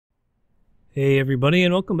Hey everybody,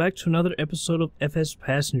 and welcome back to another episode of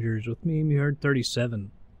FsPassengers with me, Herd37.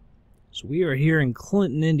 So we are here in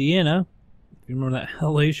Clinton, Indiana. If you remember that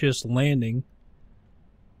hellacious landing.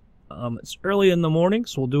 It's early in the morning,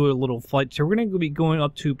 so we'll do a little flight here. We're going to be going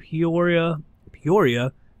up to Peoria,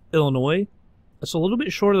 Illinois. It's a little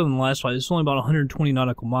bit shorter than the last flight. It's only about 120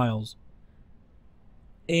 nautical miles.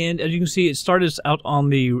 And as you can see, it started us out on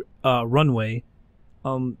the runway.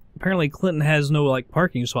 Apparently Clinton has no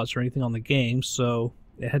parking spots or anything on the game, so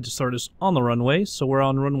it had to start us on the runway. So we're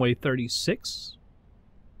on runway 36,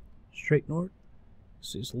 straight north.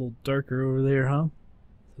 See, it's a little darker over there, huh?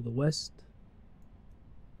 To the west.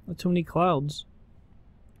 Not too many clouds.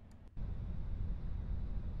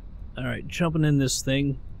 Alright, jumping in this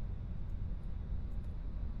thing.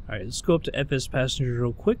 Alright, let's go up to FsPassengers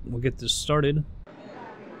real quick. We'll get this started.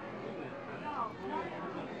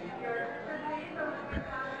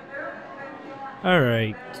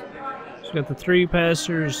 Alright, so we got the 3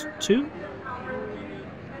 passengers, 2.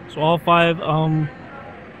 So all 5, I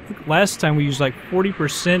think last time we used like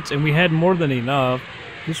 40% and we had more than enough.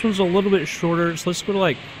 This one's a little bit shorter, so let's go to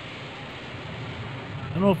I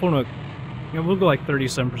don't know if I want to, we'll go like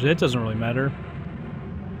 37%, it doesn't really matter.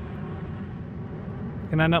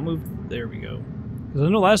 Can I not move? There we go. Because I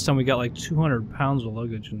know last time we got like 200 pounds of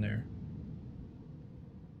luggage in there.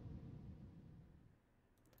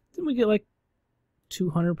 Didn't we get like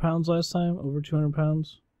 200 pounds last time? Over 200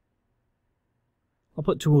 pounds? I'll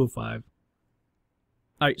put 205.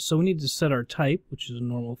 Alright, so we need to set our type, which is a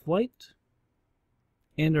normal flight.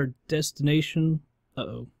 And our destination.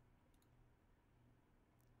 Uh-oh.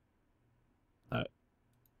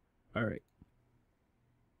 Alright.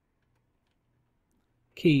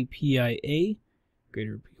 KPIA,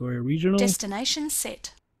 Greater Peoria Regional. Destination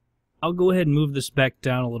set. I'll go ahead and move this back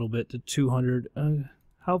down a little bit to 200.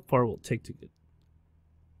 How far will it take to get?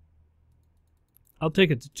 I'll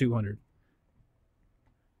take it to 200.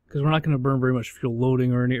 Because we're not going to burn very much fuel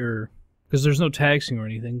loading or because there's no taxiing or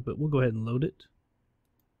anything, but we'll go ahead and load it.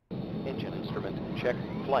 Engine instrument, check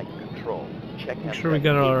flight control. Check. Make sure we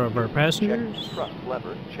got all of our passengers. Check thrust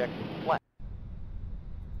lever, check flat.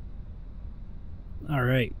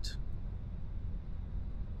 Alright.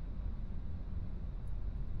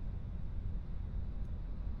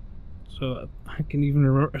 So I can even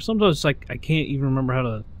remember, sometimes it's like I can't even remember how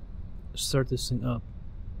to start this thing up.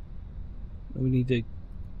 We need to.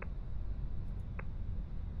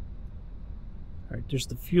 Alright, there's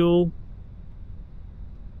the fuel.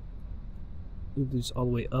 Move these all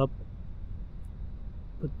the way up.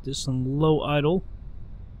 Put this on low idle.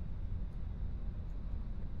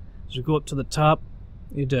 As we go up to the top,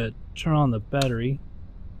 you need to turn on the battery.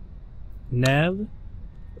 Nav.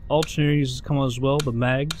 Alternator needs to come on as well, the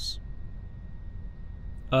mags.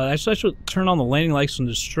 Actually, I should turn on the landing lights and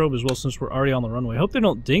the strobe as well since we're already on the runway. I hope they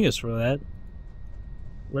don't ding us for that.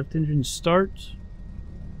 Left engine start.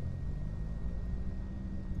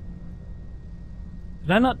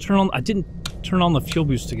 Did I not turn on... I didn't turn on the fuel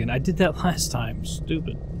boost again. I did that last time.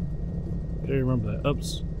 Stupid. Gotta remember that.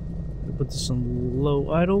 Oops. Put this on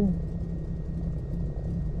low idle.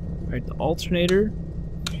 Alright, the alternator.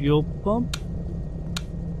 Fuel pump.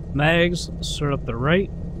 Mags. Start up the right.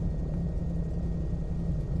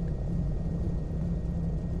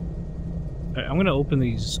 Alright, I'm going to open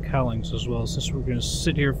these cowlings as well since we're going to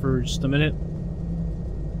sit here for just a minute.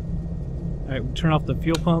 Alright, we turn off the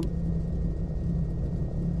fuel pump.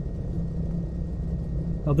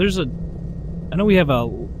 Oh, there's a... I know we have a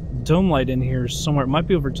dome light in here somewhere. It might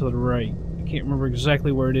be over to the right. I can't remember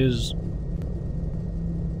exactly where it is.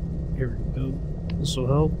 Here we go. This will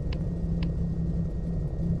help.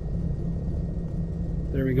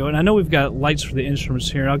 There we go. And I know we've got lights for the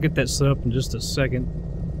instruments here. I'll get that set up in just a second.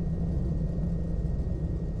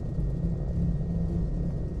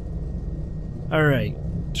 Alright,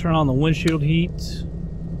 turn on the windshield heat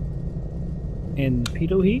and the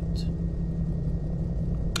pitot heat.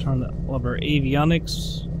 Turn on all of our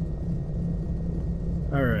avionics.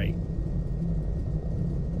 Alright.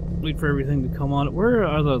 Wait for everything to come on. Where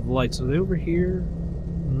are the lights? Are they over here?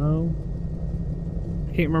 No.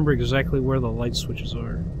 I can't remember exactly where the light switches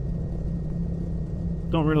are.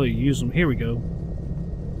 Don't really use them. Here we go.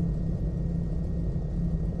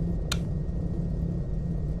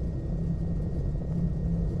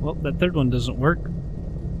 Well, that third one doesn't work.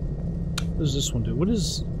 What does this one do? What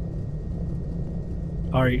is...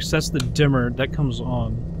 Alright, so that's the dimmer. That comes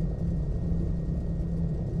on.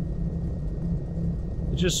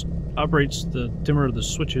 It just operates the dimmer of the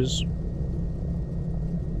switches.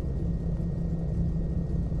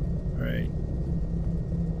 Alright.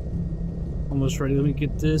 Almost ready. Let me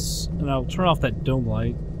get this, and I'll turn off that dome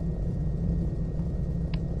light.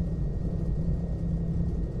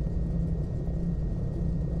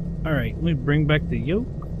 Alright, let me bring back the yoke.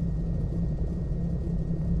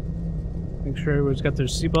 Make sure everyone's got their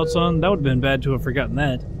seatbelts on. That would have been bad to have forgotten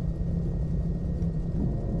that.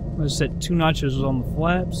 I'm going to set 2 notches on the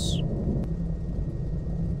flaps.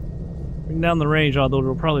 Bring down the range, although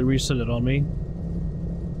it'll probably reset it on me.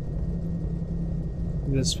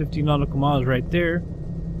 That's 50 nautical miles right there.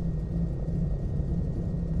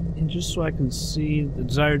 And just so I can see the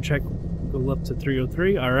desired check, go left to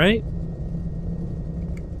 303. Alright.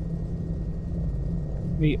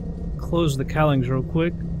 Let me close the cowlings real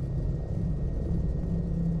quick.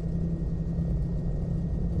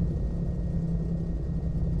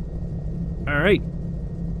 Alright.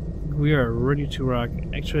 We are ready to rock.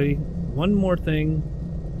 Actually, one more thing.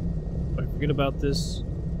 If I forget about this.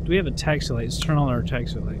 Do we have a taxi light? Let's turn on our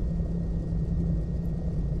taxi light.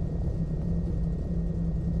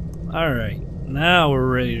 Alright. Now we're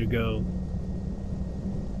ready to go.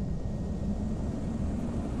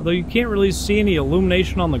 Although you can't really see any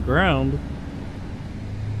illumination on the ground.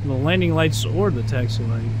 The landing lights or the taxi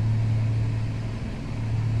light.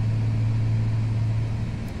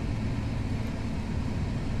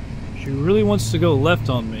 She really wants to go left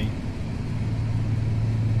on me.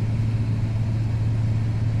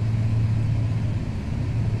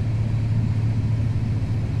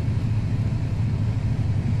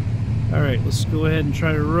 Alright, let's go ahead and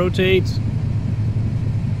try to rotate.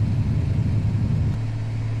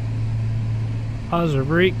 Positive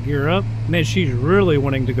brake, gear up. Man, she's really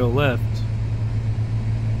wanting to go left.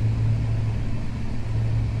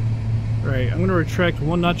 Right, I'm going to retract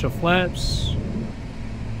 1 notch of flaps.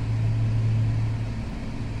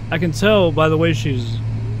 I can tell by the way she's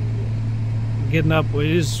getting up,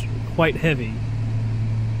 it is quite heavy.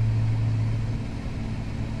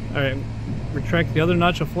 Alright, retract the other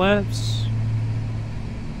notch of flaps.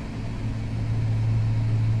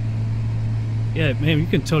 Yeah, man, you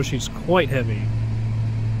can tell she's quite heavy.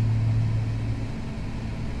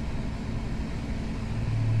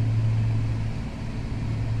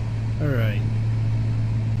 Alright.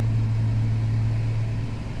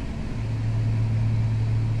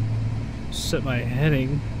 Set my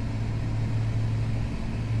heading.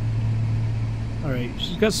 Alright,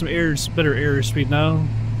 she's got some better airspeed now.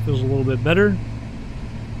 Feels a little bit better.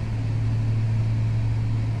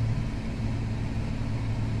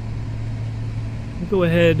 I'll go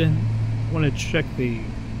ahead. I want to check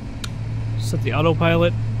set the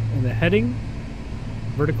autopilot and the heading.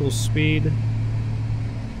 Vertical speed. I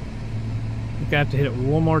think I have to hit it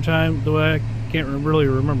one more time, though I can't really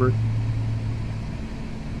remember.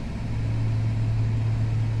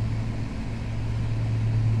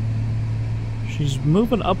 She's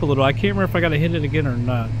moving up a little. I can't remember if I gotta hit it again or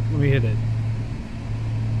not. Let me hit it.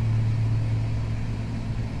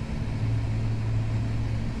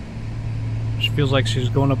 She feels like she's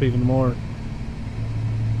going up even more.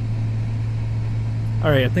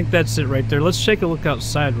 Alright, I think that's it right there. Let's take a look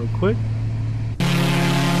outside real quick.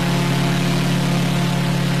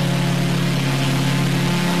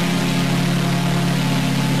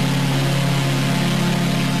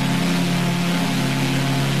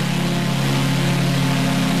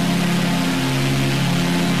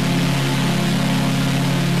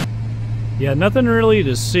 Yeah, nothing really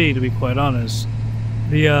to see, to be quite honest.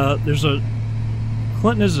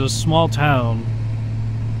 Clinton is a small town,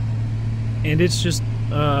 and it's just,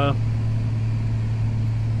 I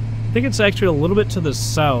think it's actually a little bit to the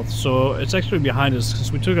south, so it's actually behind us,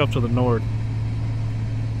 because we took off to the north.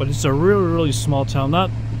 But it's a really, really small town, not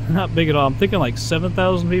big at all. I'm thinking like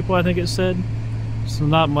 7,000 people, I think it said. So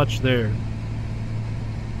not much there.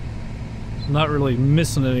 It's not really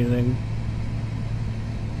missing anything.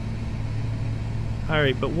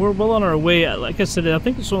 Alright, but we're well on our way. Like I said, I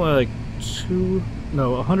think it's only like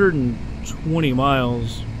 120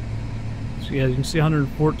 miles. So yeah, you can see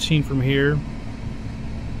 114 from here.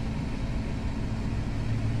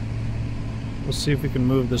 We'll see if we can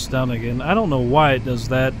move this down again. I don't know why it does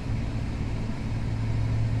that.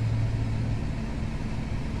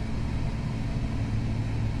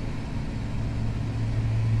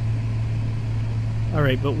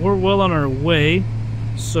 Alright, but we're well on our way.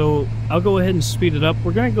 So I'll go ahead and speed it up.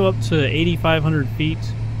 We're going to go up to 8,500 feet.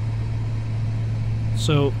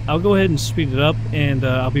 So I'll go ahead and speed it up, and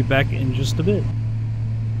I'll be back in just a bit.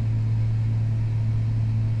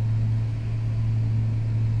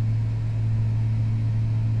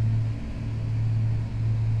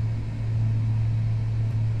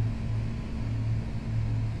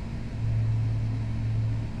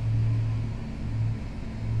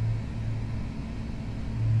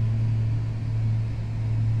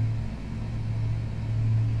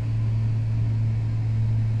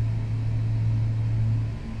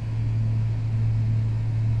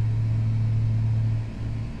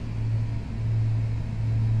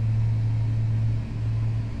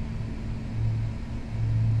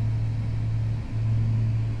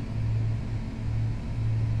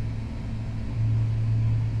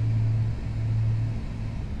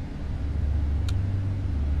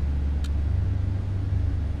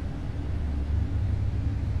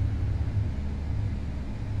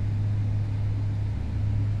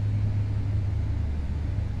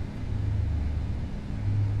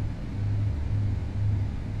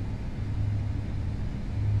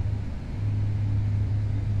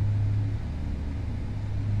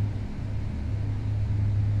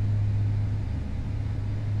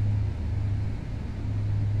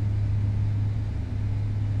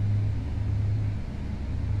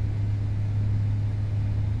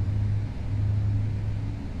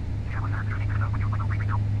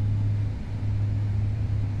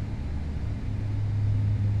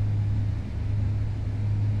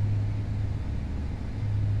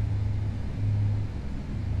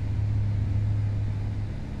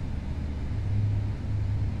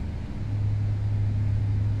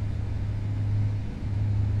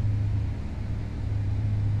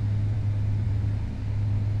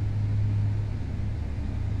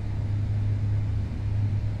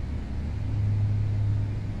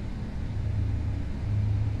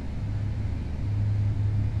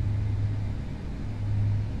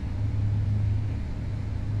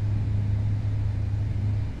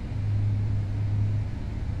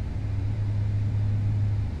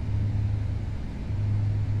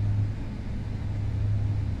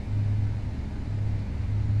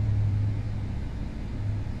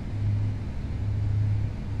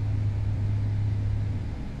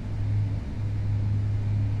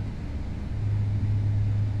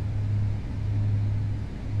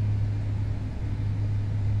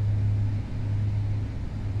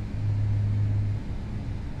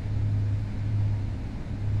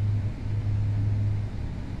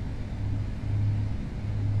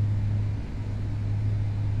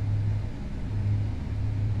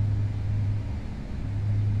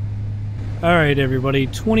 Alright, everybody,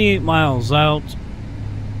 28 miles out.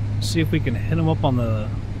 See if we can hit them up on the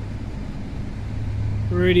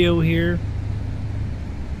radio here.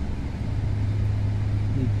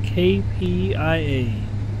 The KPIA.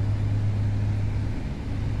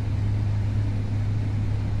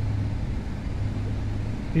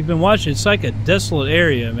 If you've been watching, it's like a desolate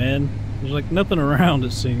area, man. There's like nothing around,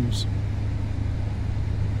 it seems.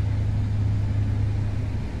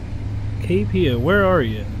 KPIA, where are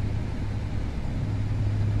you?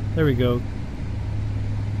 There we go.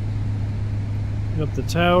 Get up the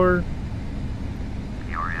tower.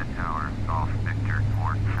 Peoria Tower, Golf Victor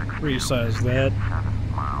 462. Resize that.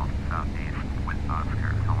 7 miles southeast with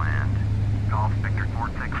Oscar to land. Golf Victor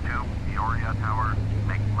 462, Peoria Tower,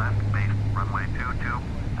 make left base runway 22,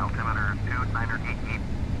 altimeter 2988.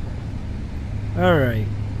 Alright.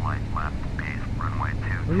 Light left base runway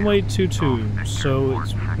 22. Runway 22. So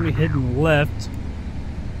it's going to be heading left.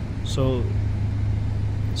 So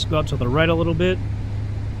let's go out to the right a little bit.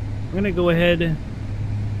 I'm going to go ahead. In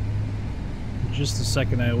just a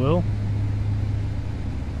second, I will.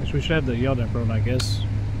 Actually, we should have the yaw damper on, I guess.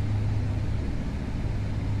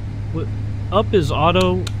 What, up is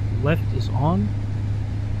auto, left is on.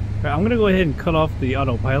 Right, I'm going to go ahead and cut off the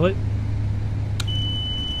autopilot.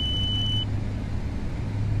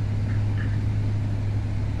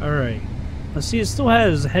 Alright. Let's see, it still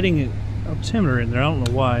has heading altimeter in there. I don't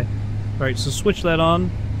know why. Alright, so switch that on.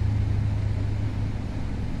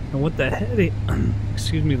 And with the heading,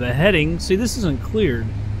 excuse me, the heading, see, this isn't cleared.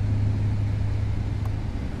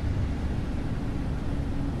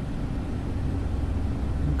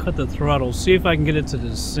 Cut the throttle, see if I can get it to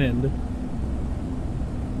descend.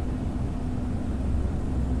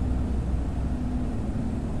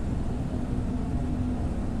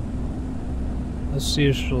 Let's see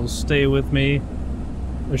if she'll stay with me.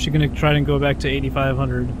 Or is she gonna try and go back to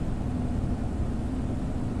 8,500?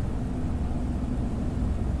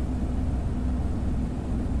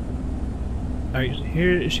 Alright,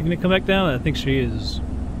 here, is she gonna come back down? I think she is.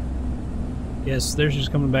 Yes, there she's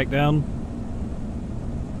coming back down.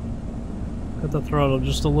 Cut the throttle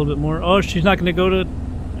just a little bit more. Oh, she's not gonna go to...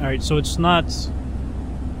 Alright, so it's not...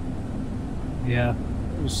 Yeah,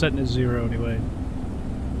 it was setting at 0 anyway.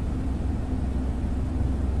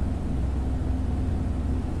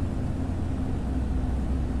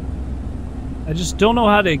 I just don't know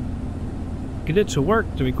how to get it to work,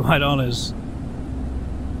 to be quite honest.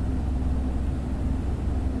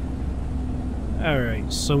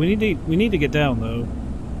 Alright, so we need to get down though.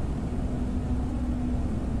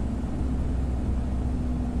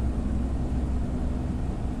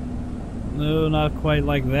 No, not quite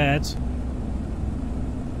like that. See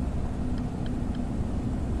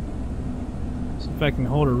if I can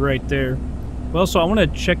hold her right there. Well, so I want to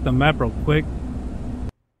check the map real quick.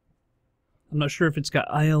 I'm not sure if it's got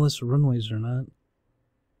ILS runways or not.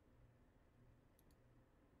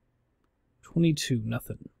 22,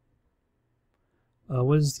 nothing.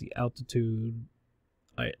 What is the altitude?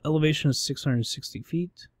 Alright, elevation is 660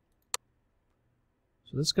 feet.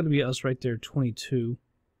 So that's going to be us right there, 22.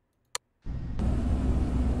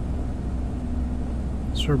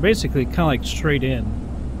 So we're basically kind of like straight in.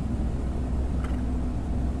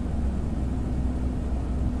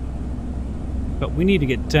 But we need to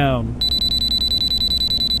get down.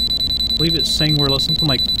 I believe it's saying we're something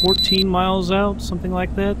like 14 miles out, something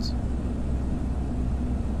like that.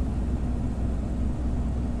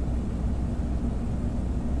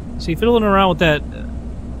 See, fiddling around with that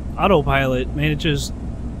autopilot, man, it just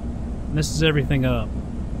messes everything up.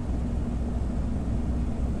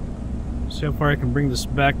 See how far I can bring this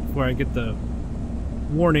back before I get the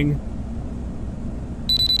warning.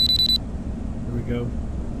 There we go.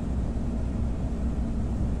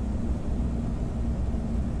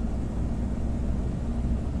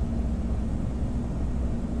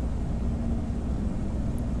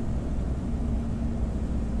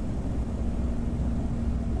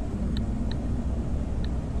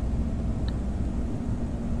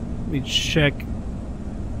 Let me check.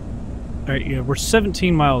 Alright, yeah, we're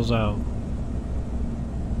 17 miles out.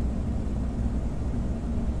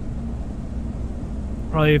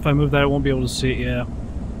 Probably if I move that, I won't be able to see it, yeah.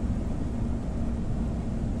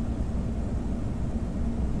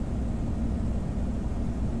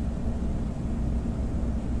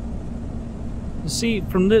 See,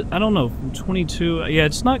 from this, I don't know, from 22, yeah,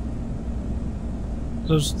 it's not...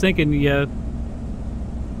 I was thinking, yeah...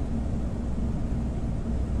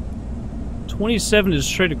 27 is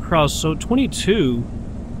straight across, so 22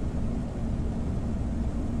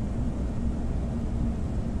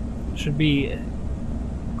 should be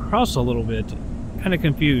across a little bit. Kind of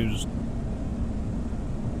confused.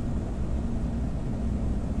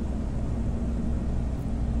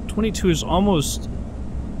 22 is almost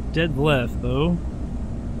dead left, though.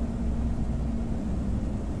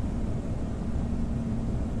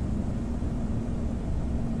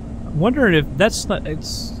 I'm wondering if that's not...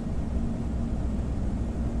 it's...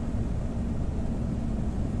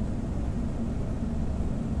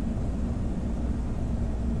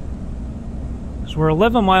 because we're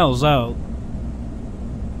 11 miles out.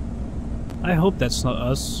 I hope that's not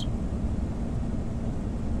us.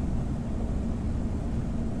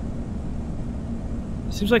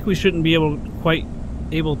 Seems like we shouldn't be quite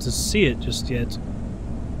able to see it just yet.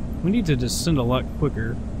 We need to descend a lot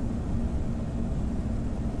quicker.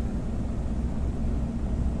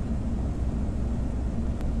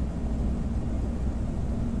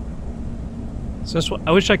 So that's what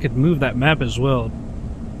I wish I could move that map as well.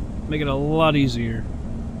 Make it a lot easier.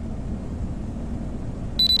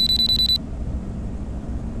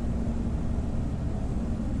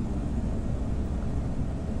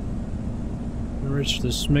 Enrich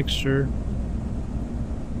this mixture.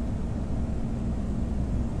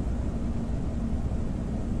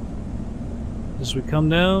 As we come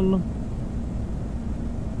down.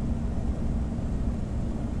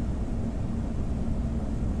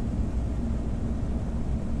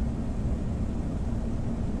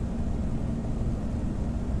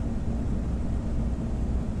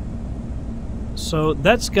 So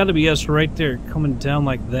that's got to be us right there, coming down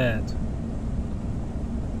like that.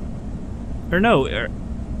 Or no,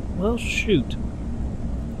 well, shoot.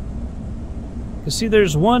 Cause see,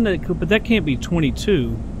 there's one that could, but that can't be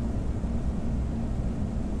 22.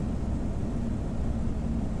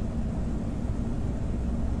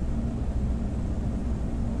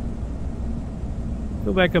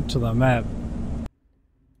 Go back up to the map.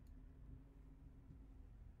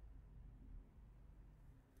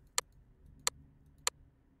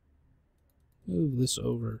 Move this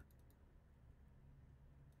over.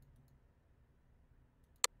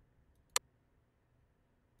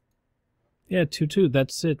 Yeah, 22,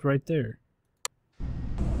 that's it right there.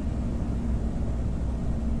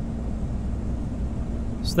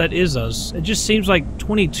 So that is us. It just seems like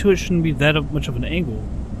 22, it shouldn't be that much of an angle.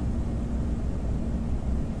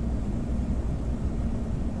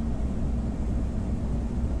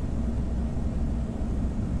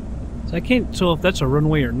 So I can't tell if that's a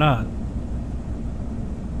runway or not.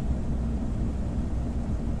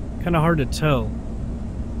 Kind of hard to tell.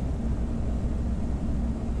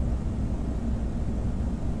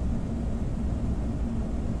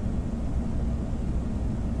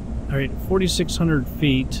 Alright, 4,600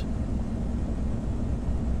 feet.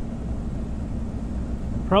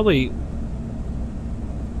 Probably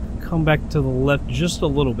come back to the left just a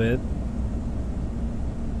little bit.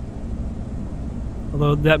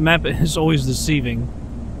 Although that map is always deceiving.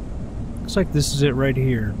 Looks like this is it right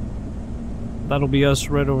here. That'll be us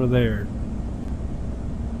right over there.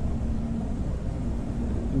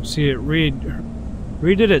 You can see it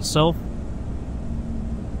redid itself.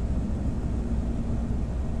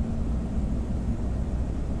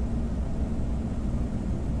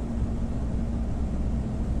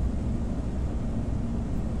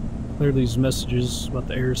 Clear these messages about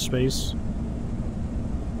the airspace.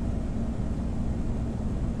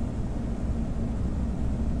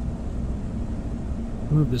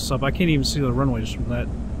 Move this up. I can't even see the runways from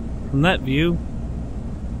that view.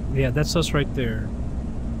 Yeah, that's us right there.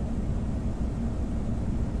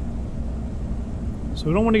 So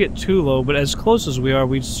we don't want to get too low, but as close as we are,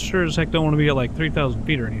 we sure as heck don't want to be at like 3,000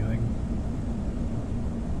 feet or anything.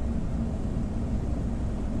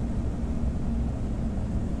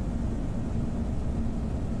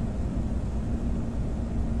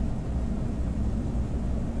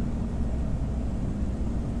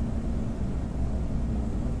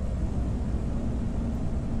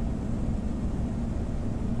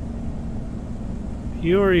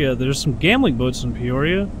 Peoria. There's some gambling boats in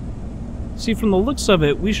Peoria. See, from the looks of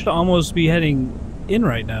it, we should almost be heading in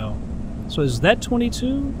right now. So is that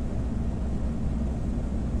 22?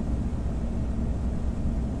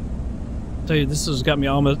 Tell you, this has got me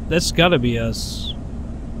almost... That's gotta be us.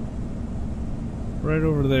 Right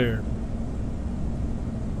over there.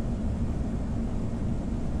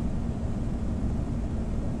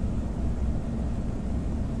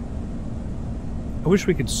 I wish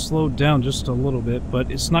we could slow down just a little bit, but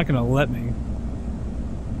it's not going to let me.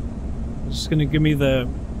 It's just going to give me the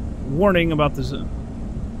warning about this.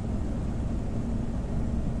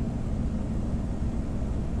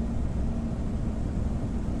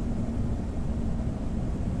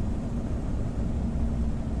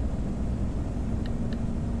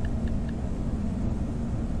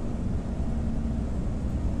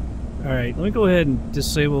 Alright, let me go ahead and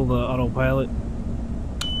disable the autopilot.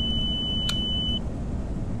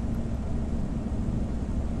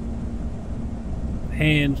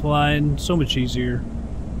 hand flying. So much easier.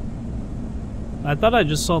 I thought I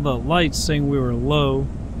just saw the lights saying we were low.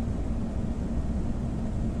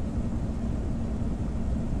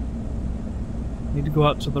 Need to go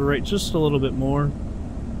out to the right just a little bit more.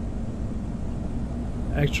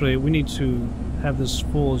 Actually, we need to have this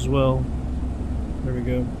full as well. There we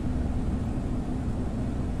go.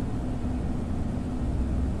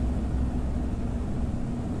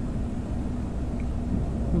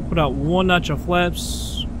 We'll put out 1 notch of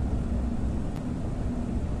flaps.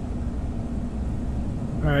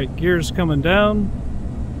 Alright, gears coming down.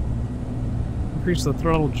 Increase the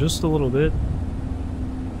throttle just a little bit.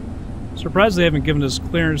 Surprised they haven't given us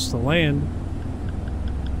clearance to land.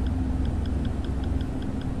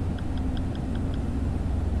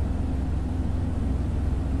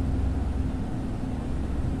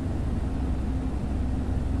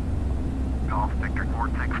 Golf Victor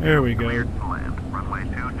 462. There we go. Cleared to land. Runway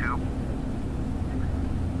 22.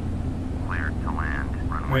 Cleared to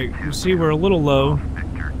land. Runway Right, 22. you see we're a little low. Golf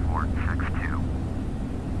Victor 462.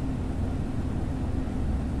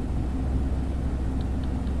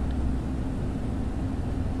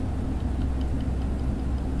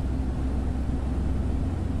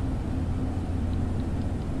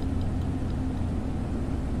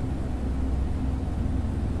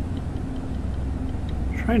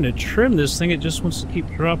 Trying to trim this thing, it just wants to keep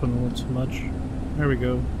dropping a little too much. There we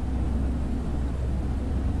go.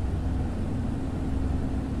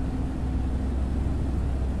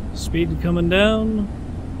 Speed coming down.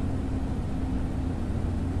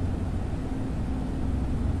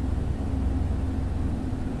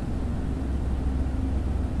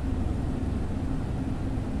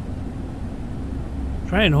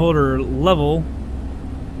 Try and hold her level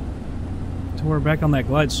till we're back on that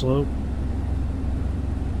glide slope.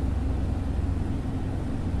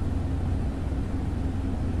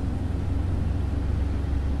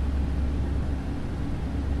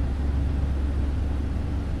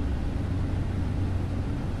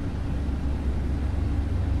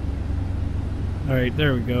 Alright,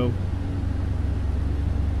 there we go.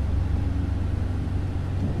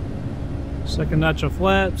 Second notch of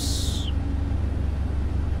flaps.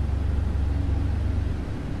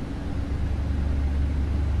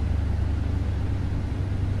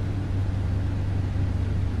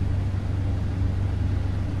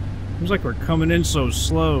 Seems like we're coming in so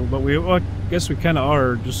slow, but well, I guess we kind of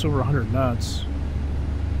are, just over 100 knots.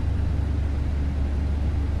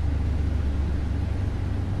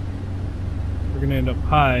 We're gonna end up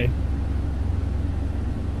high.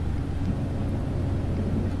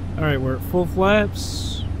 Alright, we're at full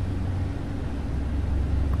flaps.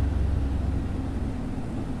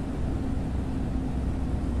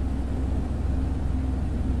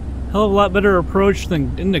 Hell of a lot better approach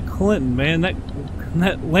than into Clinton, man.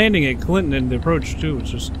 That landing at Clinton and the approach too was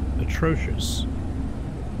just atrocious.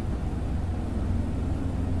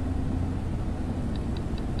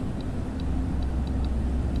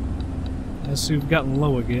 I see we've gotten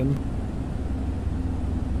low again.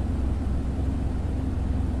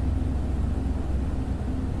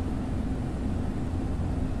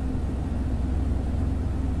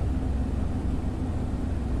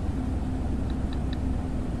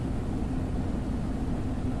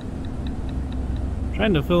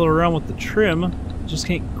 Trying to fiddle around with the trim, just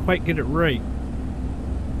can't quite get it right.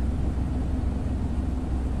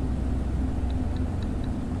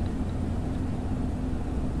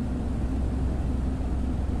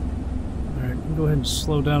 Alright, we'll go ahead and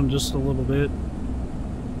slow down just a little bit.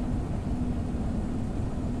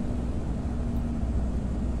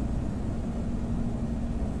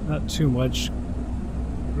 Not too much.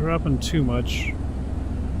 Dropping too much.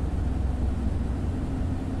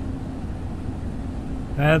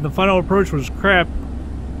 The final approach was crap.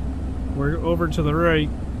 We're over to the right.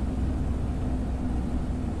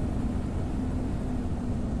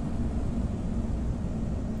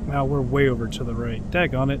 Now we're way over to the right.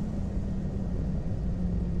 Daggone it.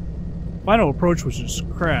 Final approach was just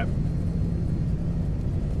crap.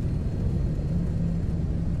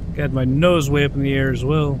 Got my nose way up in the air as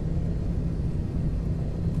well.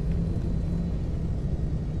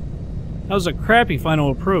 That was a crappy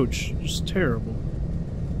final approach. Just terrible.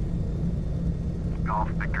 Golf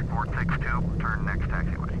Victor 462, turn next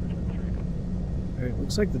taxiway. Alright,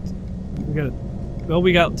 looks like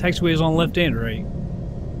we got taxiways on left and right.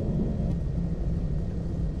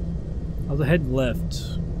 I'll head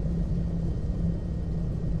left.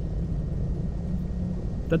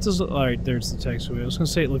 That doesn't. Alright, there's the taxiway. I was gonna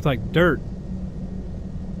say it looked like dirt.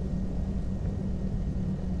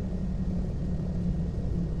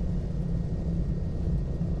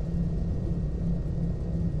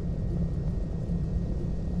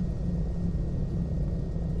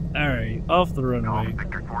 Alright, off the runway. Golf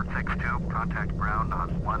Victor 462, contact ground on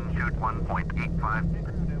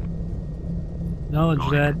 121.85. Acknowledge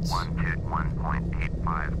that.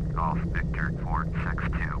 121.85, Golf Victor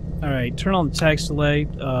 462. Alright, turn on the taxi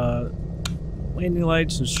light, landing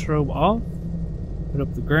lights and strobe off. Put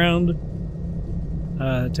up the ground.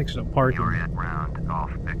 Takes it up parking. Peoria ground,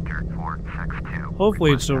 Golf Victor 462.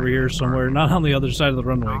 Hopefully it's over here somewhere, not on the other side of the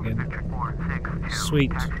runway Golf again. Victor 462.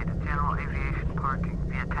 Sweet. Taxi to general aviation parking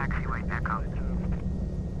via taxiway pickup.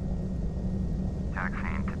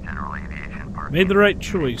 Taxiing to general aviation parking. Made the right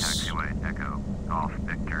choice. Taxiway Echo, Golf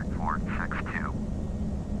Victor 462.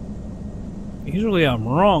 Usually I'm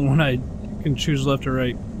wrong when I can choose left or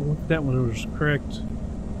right. Look, that one was correct.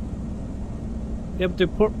 Yeah, but the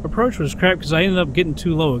approach was crap because I ended up getting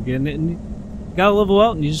too low again. And you gotta level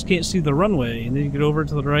out and you just can't see the runway. And then you get over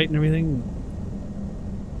to the right and everything.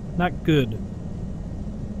 Not good.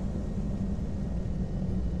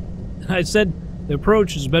 I said the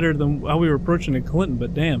approach is better than how we were approaching in Clinton,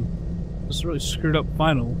 but damn. This really screwed up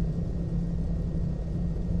final.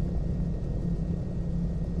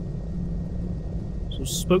 So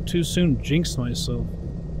spoke too soon, jinxed myself.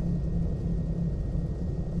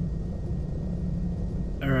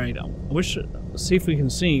 Alright, I wish, see if we can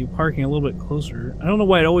see parking a little bit closer. I don't know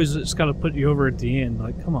why it's got to put you over at the end.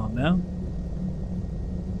 Like, come on now.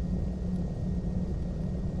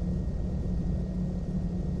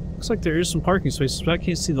 Looks like there is some parking spaces, but I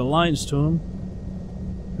can't see the lines to them.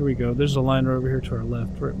 Here we go. There's a line right over here to our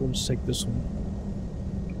left. Right, we'll just take this one.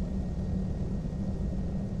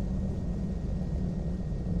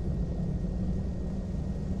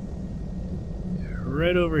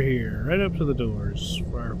 Right over here, right up to the doors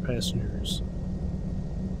for our passengers.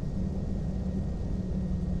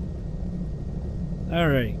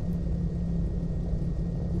 Alright.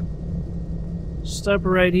 Stop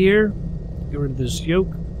right here. Get rid of this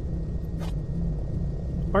yoke.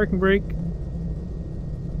 Parking brake.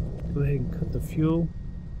 Go ahead and cut the fuel.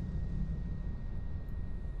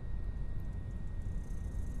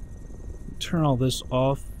 Turn all this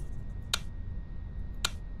off.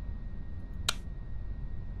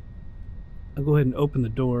 I'll go ahead and open the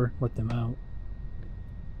door, let them out.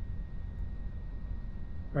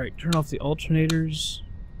 Alright, turn off the alternators.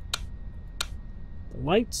 The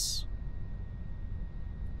lights.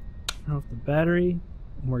 Turn off the battery.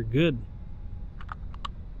 And we're good.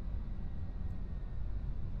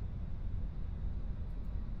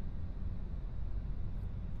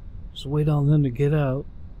 Just wait on them to get out.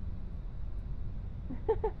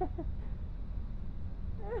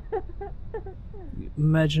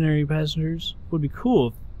 Imaginary passengers. Would be cool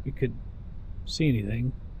if you could see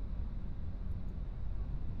anything.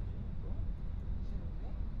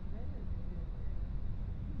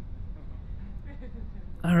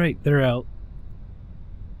 Alright, they're out.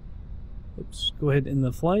 Oops, go ahead in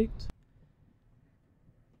the flight.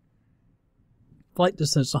 Flight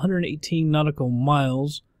distance 118 nautical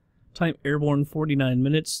miles. Time airborne 49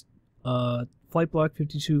 minutes. Flight block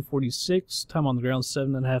 5246. Time on the ground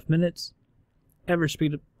 7.5 minutes. Average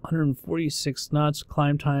speed of 146 knots.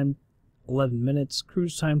 Climb time 11 minutes.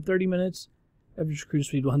 Cruise time 30 minutes. Average cruise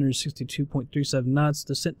speed 162.37 knots.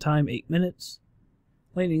 Descent time 8 minutes.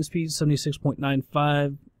 Landing speed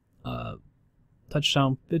 76.95.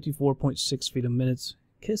 Touchdown 54.6 feet a minute.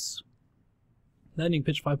 Kiss. Landing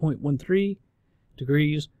pitch 5.13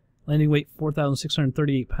 degrees. Landing weight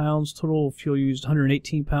 4,638 pounds. Total fuel used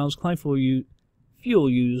 118 pounds. Climb fuel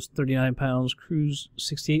used 39 pounds. Cruise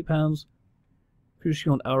 68 pounds. Cruise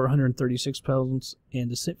fuel an hour 136 pounds.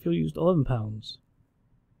 And descent fuel used 11 pounds.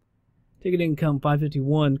 Ticket income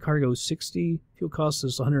 551. Cargo 60. Fuel cost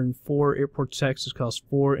is 104. Airport taxes cost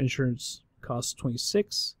 4. Insurance costs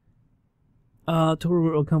 26.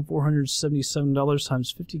 Total income $477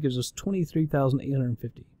 times 50 gives us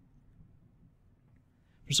 $23,850.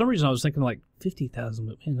 For some reason, I was thinking like 50,000,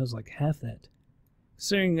 but man, that was like half that.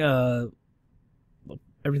 Considering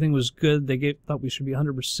everything was good, they thought we should be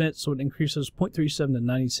 100%, so it increases 0.37 to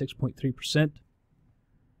 96.3%.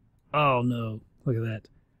 Oh no, look at that.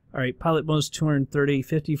 All right, pilot bonus 230,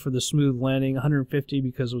 50 for the smooth landing, 150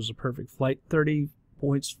 because it was a perfect flight, 30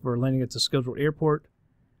 points for landing at the scheduled airport.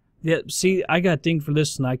 Yeah, see, I got dinged for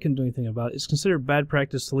this and I couldn't do anything about it. It's considered bad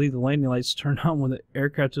practice to leave the landing lights turned on when the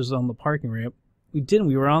aircraft is on the parking ramp. We didn't.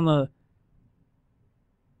 We were on the...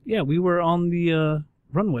 Yeah, we were on the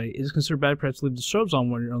runway. It is considered bad practice to leave the strobes on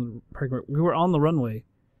when you're on the parking ramp. We were on the runway.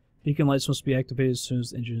 Beacon lights must be activated as soon as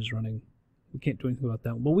the engine is running. We can't do anything about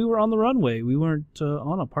that. But we were on the runway. We weren't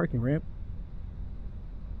on a parking ramp.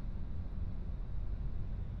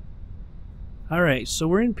 Alright, so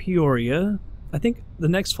we're in Peoria. I think the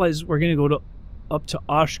next flight is we're going to go to up to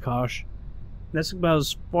Oshkosh. That's about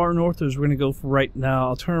as far north as we're going to go for right now.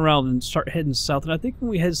 I'll turn around and start heading south. And I think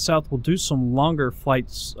when we head south, we'll do some longer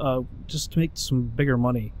flights just to make some bigger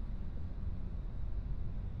money.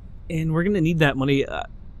 And we're going to need that money.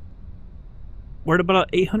 We're at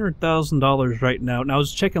about $800,000 right now. And I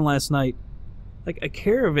was checking last night. Like a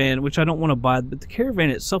Caravan, which I don't want to buy, but the Caravan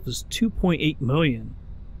itself is $2.8 million.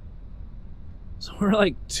 So we're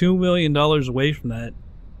like $2 million away from that.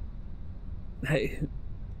 Hey,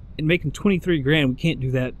 and making 23 grand, we can't do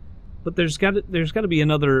that. But there's got to be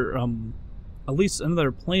another, at least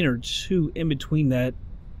another plane or two in between that.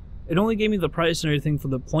 It only gave me the price and everything for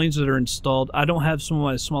the planes that are installed. I don't have some of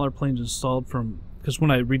my smaller planes installed because when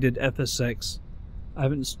I redid FSX, I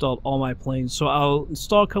haven't installed all my planes. So I'll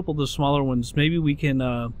install a couple of the smaller ones. Maybe we can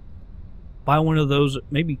buy one of those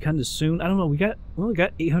maybe kind of soon. I don't know. We only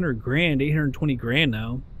got 800 grand, 820 grand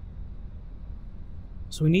now.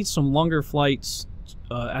 So we need some longer flights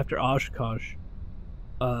after Oshkosh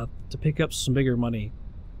to pick up some bigger money.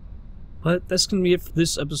 But that's going to be it for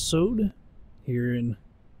this episode here in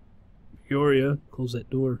Peoria. Close that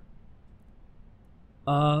door.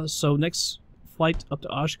 So next flight up to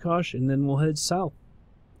Oshkosh, and then we'll head south.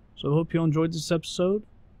 So I hope you all enjoyed this episode,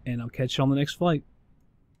 and I'll catch you on the next flight.